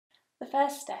The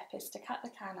first step is to cut the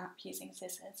can up using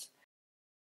scissors.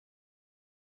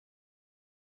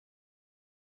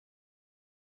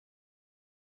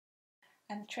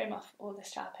 And trim off all the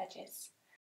sharp edges.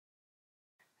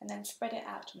 And then spread it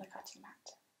out on the cutting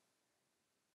mat.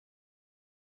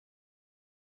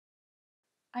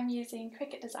 I'm using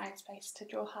Cricut Design Space to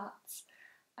draw hearts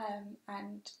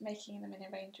and making them in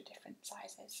a range of different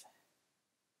sizes.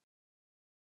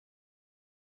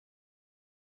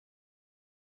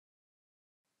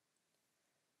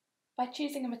 By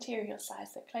choosing a material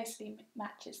size that closely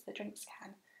matches the drinks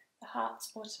can, the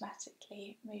hearts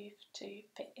automatically move to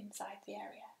fit inside the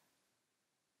area.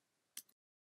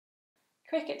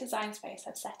 Cricut Design Space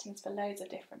has settings for loads of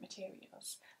different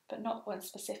materials, but not one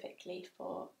specifically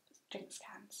for drinks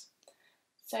cans.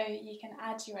 So you can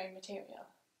add your own material.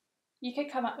 You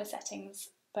could come up with settings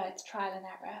by trial and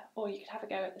error, or you could have a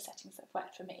go at the settings that have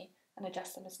worked for me and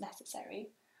adjust them as necessary.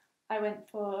 I went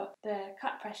for the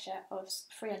cut pressure of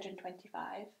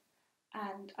 325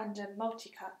 and under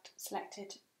multi-cut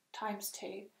selected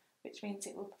 ×2, which means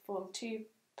it will perform 2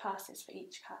 passes for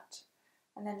each cut,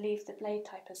 and then leave the blade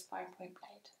type as fine point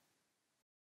blade.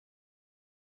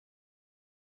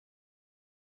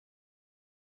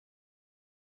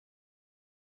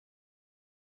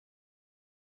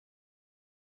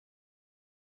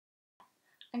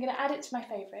 I'm going to add it to my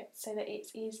favourites so that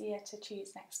it's easier to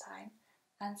choose next time,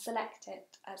 and select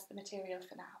it as the material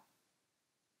for now.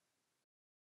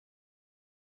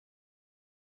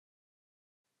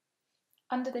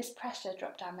 Under this pressure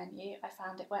drop-down menu, I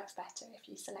found it works better if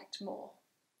you select more.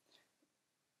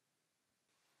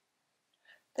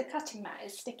 The cutting mat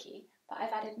is sticky, but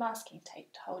I've added masking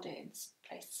tape to hold it in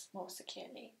place more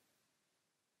securely.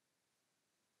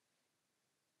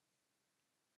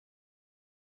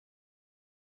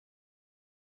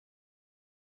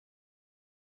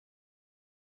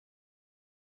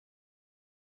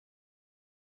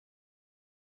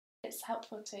 It's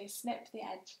helpful to snip the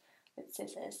edge with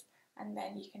scissors, and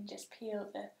then you can just peel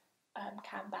the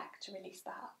can back to release the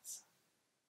hearts.